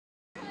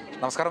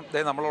നമസ്കാരം.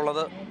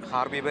 നമ്മളുള്ളത്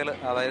ഹാർബി ബേയിൽ,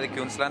 അതായത്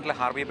ക്യൂൻസ്ലാൻഡിലെ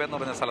ഹാർബി ബേ എന്ന്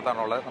പറഞ്ഞ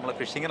സ്ഥലത്താണുള്ളത്. നമ്മൾ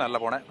ഫിഷിങ്ങിനല്ല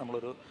പോണേ,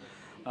 നമ്മളൊരു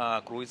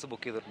ക്രൂയിസ്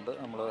ബുക്ക് ചെയ്തിട്ടുണ്ട്.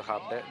 നമ്മൾ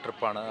ഹാഫ് ഡേ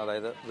ട്രിപ്പാണ്,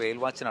 അതായത് വെയിൽ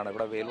വാച്ചിനാണ്.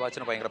 ഇവിടെ വെയിൽ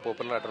വാച്ചിന് ഭയങ്കര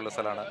പോപ്പുലർ ആയിട്ടുള്ള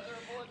സ്ഥലമാണ്.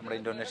 നമ്മുടെ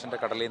ഇന്തോനേഷ്യൻ്റെ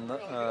കടലിൽ നിന്ന്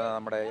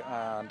നമ്മുടെ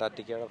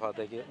അന്റാർട്ടിക്കയുടെ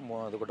ഭാഗത്തേക്ക്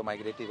ഇതുകൊണ്ട്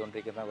മൈഗ്രേറ്റ്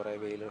ചെയ്തുകൊണ്ടിരിക്കുന്ന കുറേ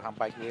വെയിൽ,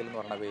 ഹംപാക്ക് വെയിൽ എന്ന്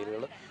പറഞ്ഞ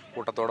വെയിലുകൾ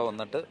കൂട്ടത്തോടെ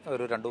വന്നിട്ട്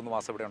ഒരു 2-3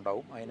 മാസം ഇവിടെ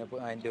ഉണ്ടാവും.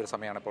 അതിൻ്റെ ഒരു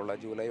സമയമാണ് ഇപ്പോൾ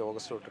ഉള്ളത്. ജൂലൈ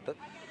ഓഗസ്റ്റ് തൊട്ടിട്ട്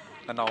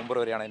നവംബർ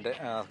വരെയാണ് അതിൻ്റെ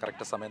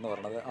കറക്റ്റ് സമയം എന്ന്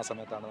പറയുന്നത്. ആ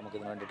സമയത്താണ്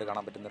നമുക്കിതിന് വേണ്ടിയിട്ട്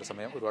കാണാൻ പറ്റുന്നൊരു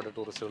സമയം. ഒരുപാട്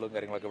ടൂറിസ്റ്റുകളും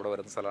കാര്യങ്ങളൊക്കെ ഇവിടെ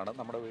വരുന്ന സ്ഥലമാണ്.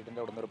 നമ്മുടെ വീടിൻ്റെ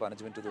അവിടെ നിന്ന് ഒരു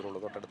 15 മിനിറ്റ് ദൂരമുള്ളൂ,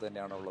 തൊട്ടടുത്ത്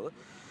തന്നെയാണ് ഉള്ളത്.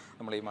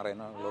 നമ്മൾ ഈ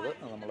മറൈനുള്ളത്.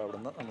 നമ്മളവിടെ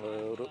നിന്ന് നമ്മൾ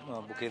ഒരു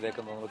ബുക്ക്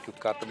ചെയ്തേക്കുന്നത്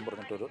ക്വിക്ക് കാർട്ട് എന്ന്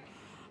പറഞ്ഞിട്ടൊരു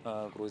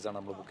ക്രൂയിസാണ്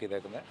നമ്മൾ ബുക്ക്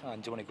ചെയ്തേക്കുന്നത്.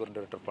 5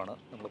 മണിക്കൂറിൻ്റെ ഒരു ട്രിപ്പാണ്.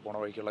 നമ്മൾ പോണ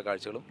വഴിക്കുള്ള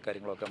കാഴ്ചകളും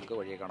കാര്യങ്ങളൊക്കെ നമുക്ക്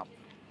വഴിയെ കാണാം.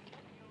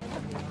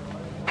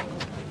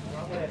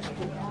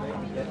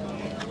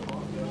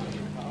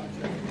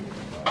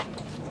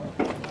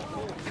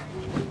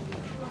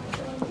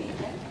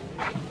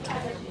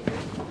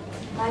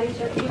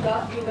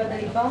 Juga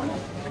dari bawah.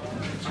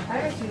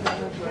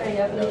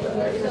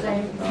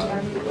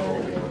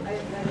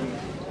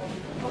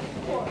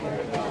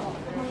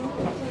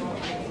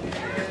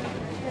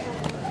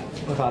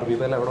 ഹാർബി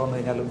ബേയിൽ എവിടെ വന്നു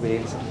കഴിഞ്ഞാലും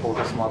വെയിൽസ്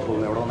ഫോട്ടോസ്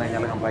മാത്രമല്ല, എവിടെ വന്നു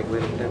കഴിഞ്ഞാലും ഹംപാക്ക്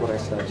വെയിലിൻ്റെ കുറേ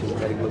സ്റ്റാച്യൂസ്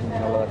കാര്യങ്ങളും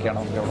ഇങ്ങനെയുള്ളതൊക്കെയാണ്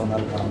നമുക്ക് എവിടെ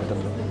വന്നാലും കാണാൻ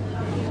പറ്റുന്നത്.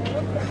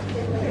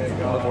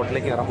 നമ്മൾ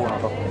ബോട്ടിലേക്ക് കയറാൻ പോകണം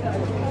കേട്ടോ.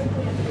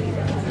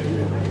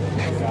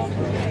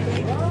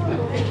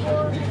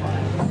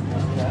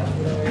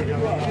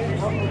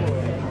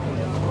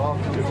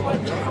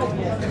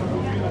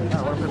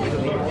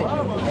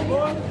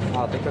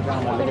 അതൊക്കെ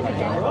കാണാൻ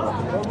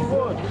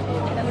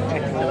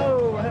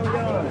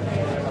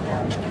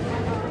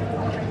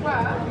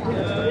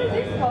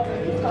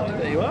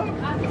There you are.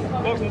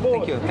 Welcome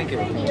aboard. Thank you.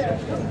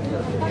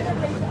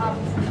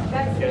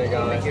 Here you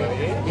go.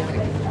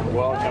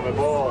 Welcome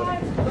aboard.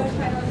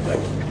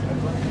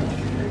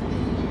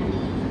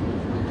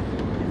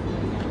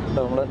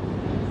 നമ്മൾ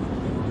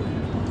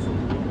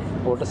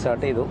ബോട്ട്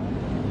സ്റ്റാർട്ട് ചെയ്തു.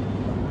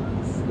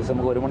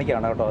 നമുക്ക് 1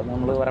 മണിക്കാണ് കേട്ടോ.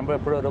 നമ്മൾ വരുമ്പോൾ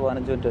എപ്പോഴും ഒരു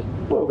 15 minute.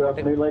 Well, good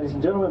afternoon, ladies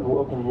and gentlemen.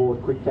 Welcome aboard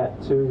Quick Cat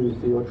 2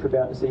 for your trip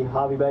out to see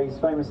Hervey Bay's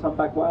famous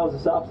humpback whales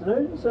this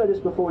afternoon. So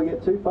just before we get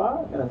too far,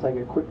 I'm going to take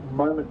a quick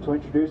moment to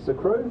introduce the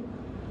crew.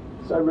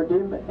 So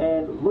Radim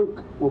and Luke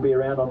will be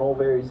around on all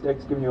various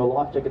decks giving you a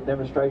life jacket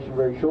demonstration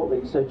very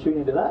shortly, so tune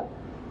into that.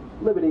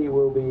 Liberty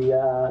will be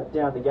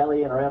down the galley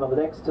and around on the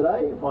decks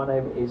today. My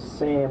name is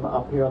Sam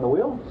up here on the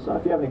wheel. So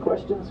if you have any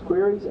questions,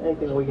 queries,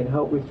 anything that we can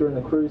help with during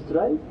the cruise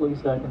today, please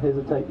don't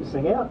hesitate to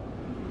sing out.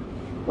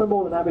 We're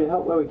more than happy to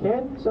help where we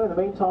can. So in the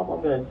meantime,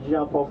 I'm going to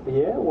jump off the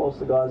air whilst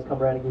the guys come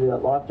around and give you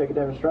that life jacket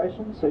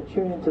demonstration. So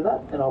tune into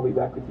that and I'll be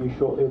back with you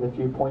shortly with a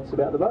few points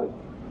about the boat.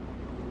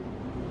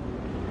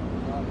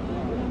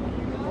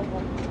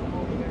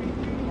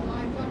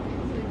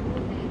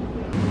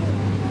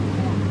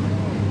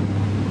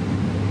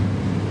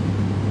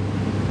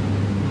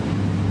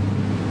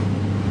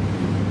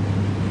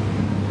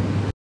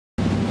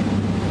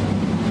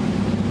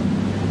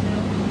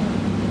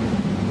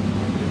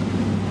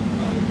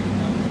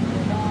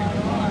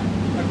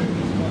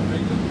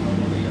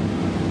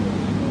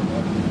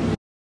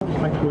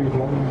 Make sure your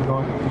belongings are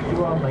nice and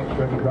secure. Make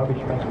sure any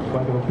rubbish makes its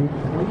way to the boot,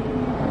 please.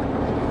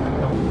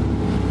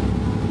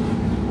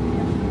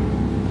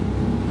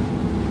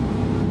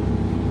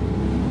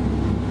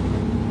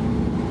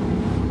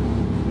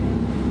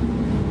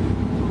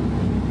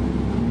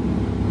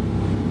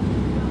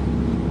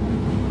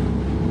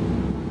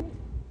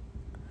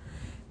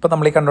 ഇപ്പോൾ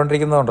നമ്മൾ ഈ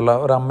കണ്ടുകൊണ്ടിരിക്കുന്നതുണ്ടല്ലോ,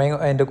 ഒരു അമ്മയും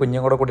അതിൻ്റെ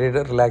കുഞ്ഞും കൂടെ കൂടിയിട്ട്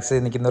relax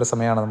ചെയ്ത് നിൽക്കുന്ന ഒരു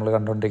സമയമാണ് നമ്മൾ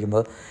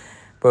കണ്ടുകൊണ്ടിരിക്കുന്നത്.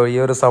 ഇപ്പോൾ ഈ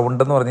ഒരു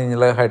സൗണ്ട് എന്ന് പറഞ്ഞു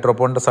കഴിഞ്ഞാൽ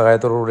ഹൈഡ്രോപോണിൻ്റെ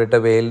സഹായത്തോട് കൂടിയിട്ട്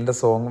വെയിൽ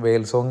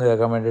സോങ്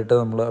കേൾക്കാൻ വേണ്ടിയിട്ട്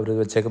അവർ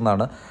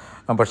വെച്ചേക്കുന്നതാണ്.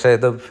 പക്ഷേ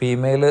ഇത്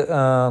ഫീമെയിൽ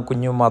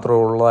കുഞ്ഞും മാത്രമേ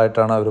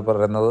ഉള്ളതായിട്ടാണ് അവർ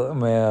പറയുന്നത്.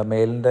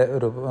 മെയിലിൻ്റെ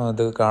ഒരു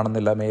ഇത്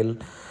കാണുന്നില്ല.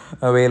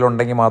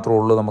 വെയിലുണ്ടെങ്കിൽ മാത്രമേ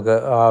ഉള്ളൂ നമുക്ക്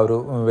ആ ഒരു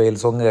വെയിൽ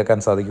സോങ്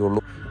കേൾക്കാൻ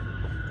സാധിക്കുകയുള്ളൂ.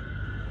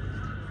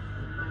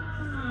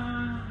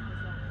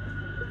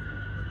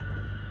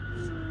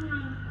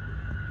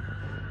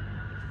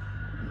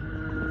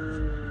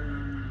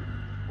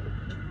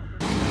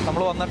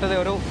 നമ്മൾ വന്നിട്ട്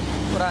ഒരു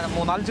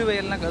 3-4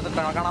 വെയിലിനെ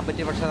കാണാൻ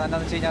പറ്റി. പക്ഷേ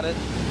അതെന്താണെന്ന് വെച്ച് കഴിഞ്ഞാൽ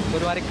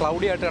ഒരുമാതിരി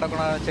ക്ലൗഡി ആയിട്ട്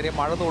കിടക്കുന്ന, ചെറിയ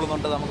മഴ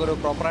തോളുന്നുണ്ട്. നമുക്കൊരു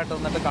പ്രോപ്പറായിട്ട്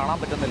വന്നിട്ട് കാണാൻ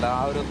പറ്റുന്നില്ല.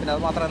 പിന്നെ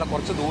അത് മാത്രമല്ല,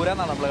 കുറച്ച് ദൂരം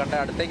എന്നാണ് നമ്മൾ കണ്ടത്.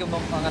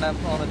 അടുത്തേക്കൊന്നും അങ്ങനെ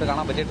വന്നിട്ട്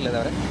കാണാൻ പറ്റിയിട്ടില്ല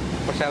ഇതുവരെ.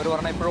 പക്ഷേ അവർ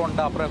പറഞ്ഞാൽ ഇപ്പോഴും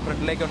ഉണ്ട്, അപ്പുറം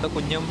ഫ്രണ്ടിലേക്കുണ്ട്,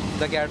 കുഞ്ഞും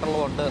ഇതൊക്കെ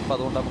ആയിട്ടുള്ളതുണ്ട്. അപ്പോൾ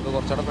അതുകൊണ്ട് നമുക്ക്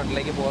കുറച്ചുകൂടെ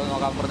ഫ്രണ്ടിലേക്ക് പോകാൻ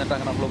നോക്കാൻ പറഞ്ഞിട്ട്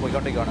അങ്ങനെ നമ്മൾ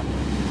പോയിക്കൊണ്ടിരിക്കുകയാണ്.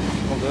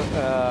 നമുക്ക്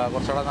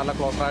കുറച്ചുകൂടെ നല്ല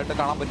ക്ലോസറായിട്ട്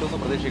കാണാൻ പറ്റുമെന്ന്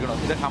പ്രതീക്ഷിക്കണം.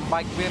 ഇത്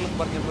ഹംപാക്ക് വെയിൽ എന്ന്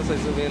പറഞ്ഞിട്ടുള്ള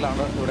സൈസ്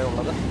വെയിലാണ് ഇവിടെ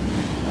ഉള്ളത്.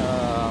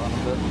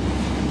 നമുക്ക്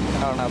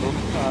അതും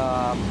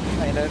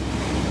അതിൻ്റെ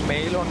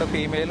മെയിലുണ്ട്,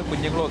 ഫീമെയിലും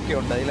കുഞ്ഞുങ്ങളും ഒക്കെ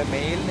ഉണ്ട്. അതിൽ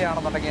മെയിലിൻ്റെ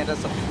ആണെന്നുണ്ടെങ്കിൽ അതിൻ്റെ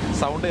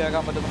സൗണ്ട്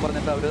കേൾക്കാൻ പറ്റുമെന്ന്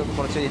പറഞ്ഞിട്ട് അവർ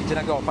കുറച്ച്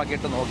എഞ്ചിനൊക്കെ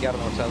ഓഫാക്കിയിട്ട്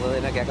നോക്കിയായിരുന്നു. പക്ഷേ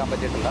അതിനെ കേൾക്കാൻ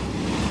പറ്റിയിട്ടില്ല.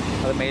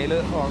 അത് മെയിൽ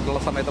ഉള്ള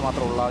സമയത്ത്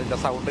മാത്രമേ ഉള്ളൂ അതിൻ്റെ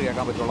സൗണ്ട്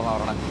കേൾക്കാൻ പറ്റുള്ളൂ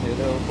എന്നാണ് പറഞ്ഞത്.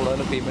 ഇതിൽ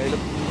കൂടുതലും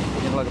ഫീമെയിലും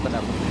കുഞ്ഞുങ്ങളൊക്കെ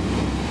തന്നെയാണ്.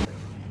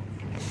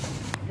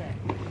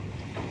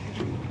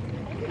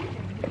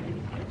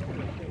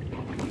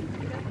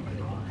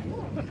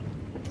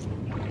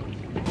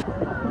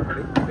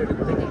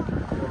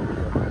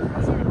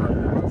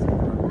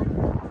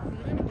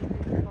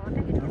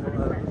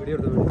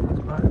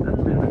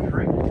 That's been a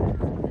trick.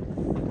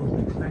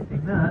 Wasn't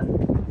expecting that.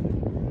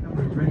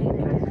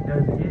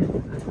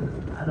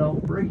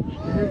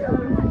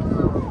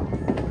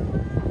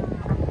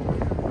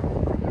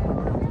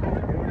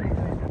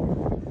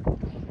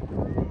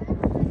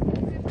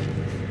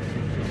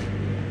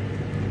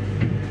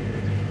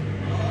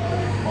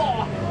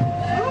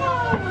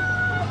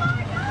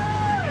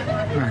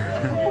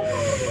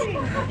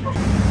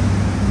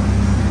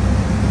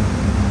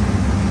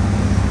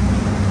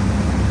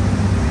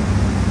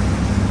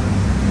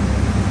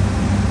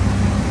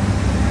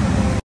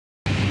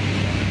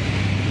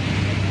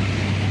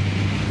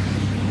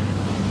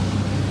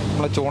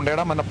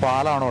 ചൂണ്ടയുടെ മറ്റേ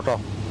പാലാണ് കേട്ടോ.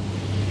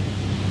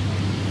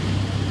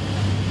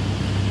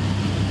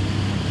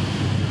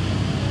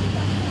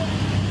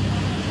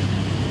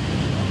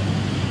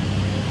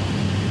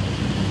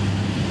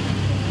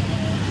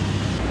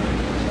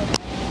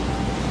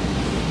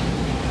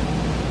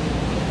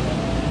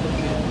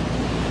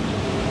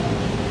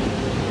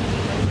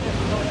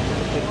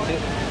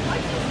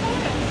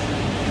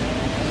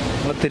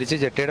 തിരിച്ച്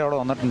ജെട്ടിയുടെ അവിടെ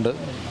വന്നിട്ടുണ്ട്.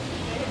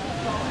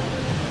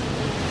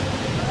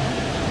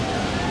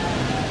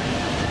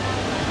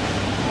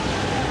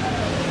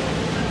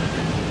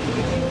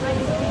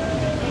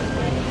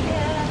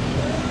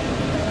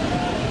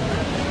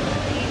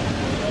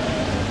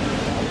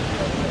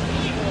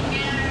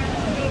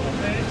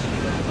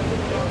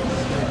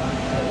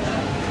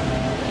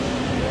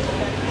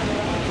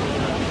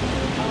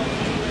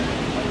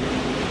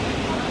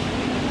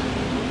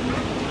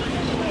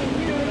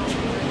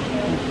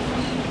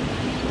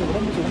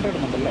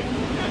 ചൂണ്ടയിടുന്നുണ്ടല്ലേ?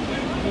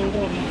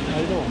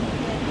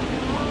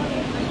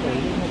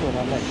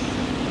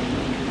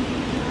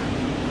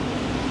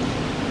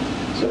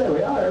 So there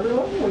we are,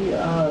 everyone. We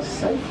are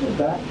safely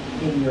back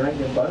in the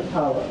Urangan Boat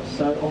Harbour.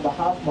 So on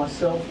behalf of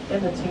myself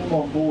and the team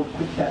on board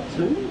Quick Cat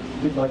 2,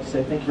 we'd like to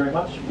say thank you very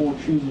much for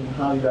choosing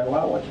Hervey Bay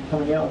Whale Watch and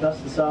coming out with us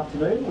this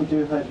afternoon. We do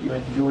hope you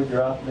enjoyed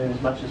your afternoon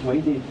as much as we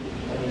did.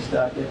 When you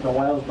start getting the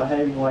whales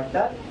behaving like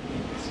that,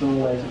 it's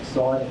always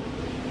exciting.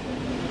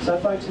 So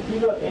folks, if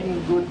you've got any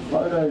good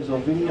photos or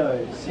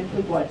videos,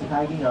 simply by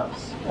tagging us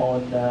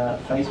on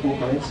Facebook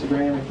or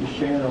Instagram, if you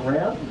share them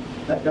around,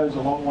 that goes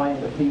a long way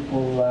into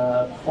people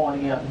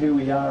finding out who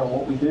we are and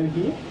what we do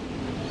here.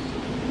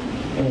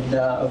 And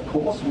of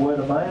course, word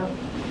of mouth.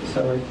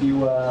 So if you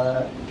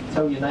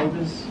tell your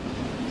neighbours,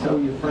 tell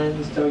your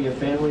friends, tell your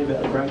family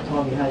about the great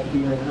time you had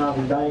here in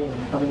Hervey Bay and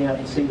coming out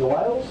and see the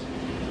whales,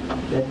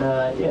 then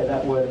yeah,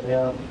 that word of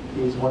mouth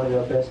is one of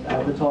our best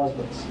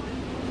advertisements.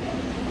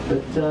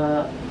 But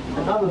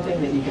another thing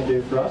that you can do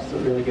for us that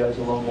really goes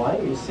a long way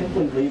is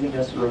simply leaving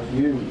us a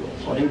review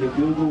on either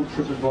Google,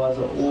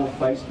 TripAdvisor or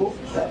Facebook.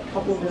 That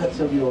couple of minutes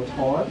of your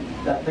time,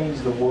 that means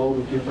the world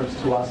of difference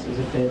to us as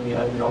a family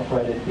owned and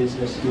operated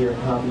business here in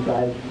Hervey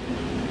Bay.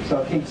 So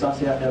it keeps us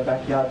out in our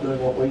backyard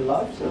doing what we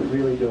love, so we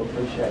really do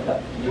appreciate that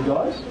from you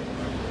guys.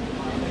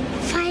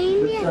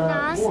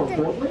 But more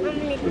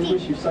importantly, we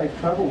wish you safe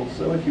travels.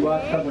 So if you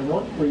are travelling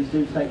on, please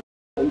do take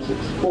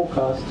it's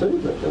forecast too,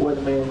 but the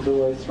weatherman's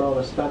always throwing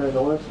a spanner in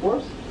the works for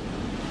us.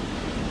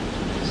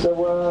 So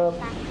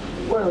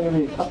we're only going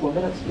to be a couple of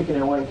minutes picking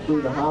our way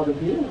through the harbour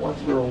here. Once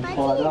we're all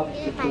tied up,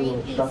 we will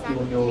instruct you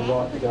when you're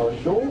right to go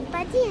ashore.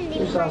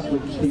 Just ask we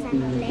can keep the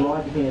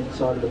right hand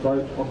side of the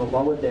boat on the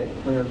lower deck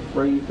clear and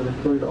free for the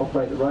crew to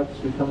operate the ropes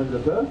as we come into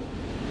the berth.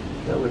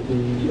 That would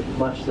be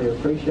muchly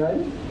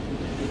appreciated.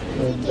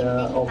 And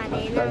I'll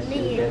touch base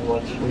with you again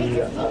once we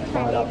are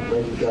tied up and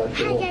ready to go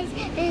ashore. Hi guys,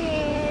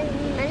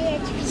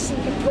 Malayali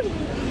fishing the pudding.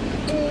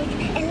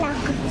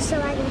 എല്ലാവർക്കും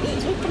സ്വാഗതം.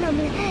 ഇപ്പം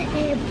നമ്മൾ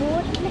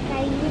ബോട്ടിൽ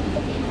കഴിഞ്ഞിട്ട്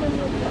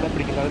അത്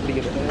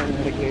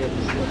വേറെ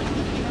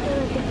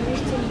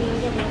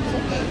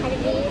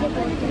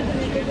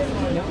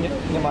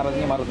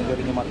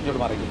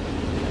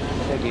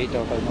gate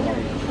out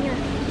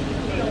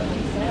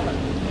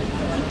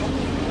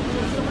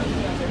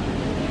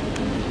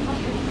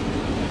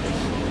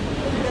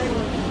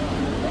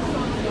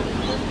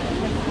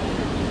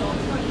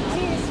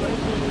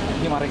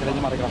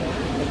മറിക്കണം.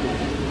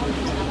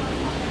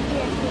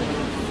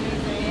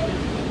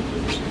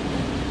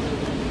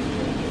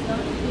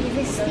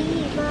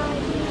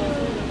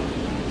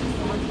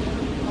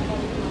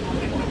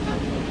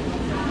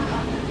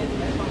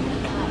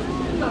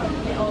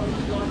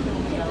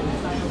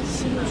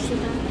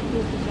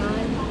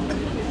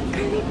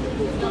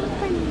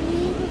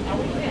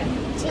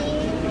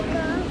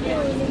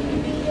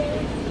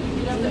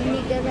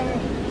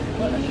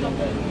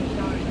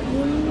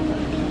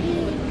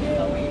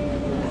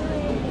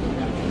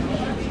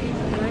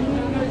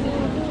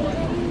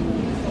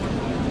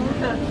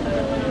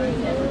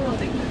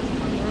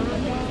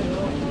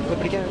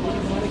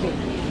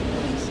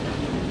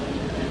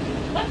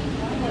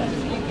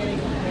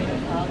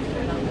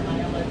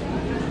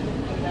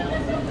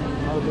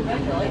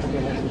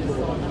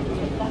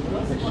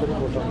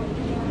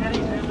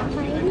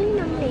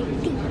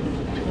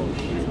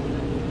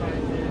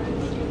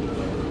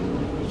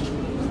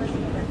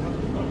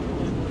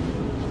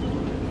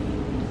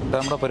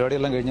 നമ്മുടെ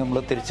പരിപാടിയെല്ലാം കഴിഞ്ഞ് നമ്മൾ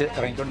തിരിച്ച്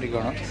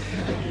ഇറങ്ങിക്കൊണ്ടിരിക്കുകയാണ്.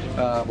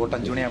 ബോട്ട്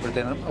 5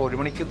 മണിയാകുമ്പോഴത്തേനും 1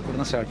 മണിക്ക്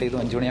ഇവിടുന്ന് സ്റ്റാർട്ട് ചെയ്തു.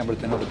 5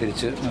 മണിയാകുമ്പോഴത്തേനും അവിടെ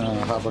തിരിച്ച്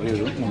ഹാർബറിൽ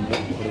വരും. മുമ്പ്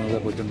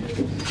ഇവിടുന്ന് പോയിട്ടുണ്ട്.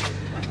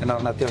 എന്നാ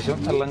പറഞ്ഞാൽ അത്യാവശ്യം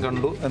എല്ലാം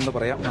കണ്ടു എന്ന്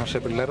പറയാം. പക്ഷേ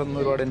പിള്ളേരൊന്നും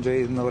ഒരുപാട് എൻജോയ്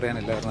ചെയ്യുന്ന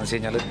പറയാനില്ല. കാരണം എന്ന് വെച്ച്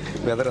കഴിഞ്ഞാൽ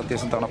വെതർ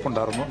അത്യാവശ്യം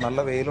തണുപ്പുണ്ടായിരുന്നു. നല്ല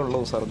വെയിലുള്ള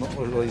ദിവസമായിരുന്നു.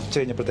 ഉച്ച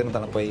കഴിഞ്ഞപ്പോഴത്തേനും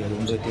തണുപ്പായി.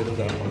 അതുകൊണ്ട് പറ്റിയൊരു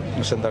തണുപ്പാണ്.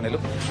 പക്ഷെ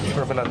എന്താണെങ്കിലും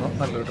കുഴപ്പമില്ലായിരുന്നു.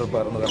 നല്ലൊരു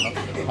ട്രിപ്പായിരുന്നു. കാരണം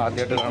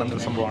ആദ്യമായിട്ട്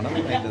കാണുന്നൊരു സംഭവമാണ്.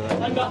 അതിൻ്റെ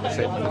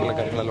നല്ല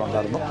കാര്യങ്ങളെല്ലാം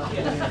ഉണ്ടായിരുന്നു.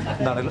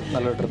 എന്താണെങ്കിലും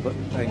നല്ലൊരു trip.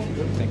 Thank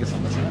you so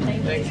much.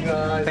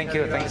 Thank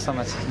you so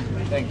much.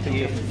 Thank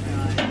you.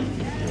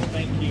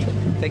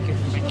 Thank you.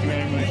 Thank you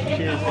very much.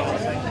 Cheers.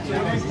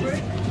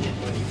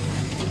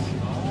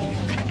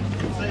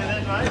 Say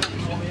that, mate.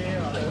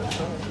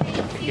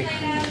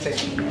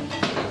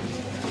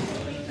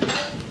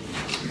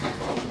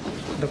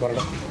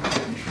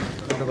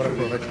 കുറേ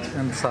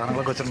പ്രൊഡക്റ്റ്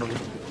സാധനങ്ങളൊക്കെ വെച്ചിട്ടുണ്ടല്ലോ.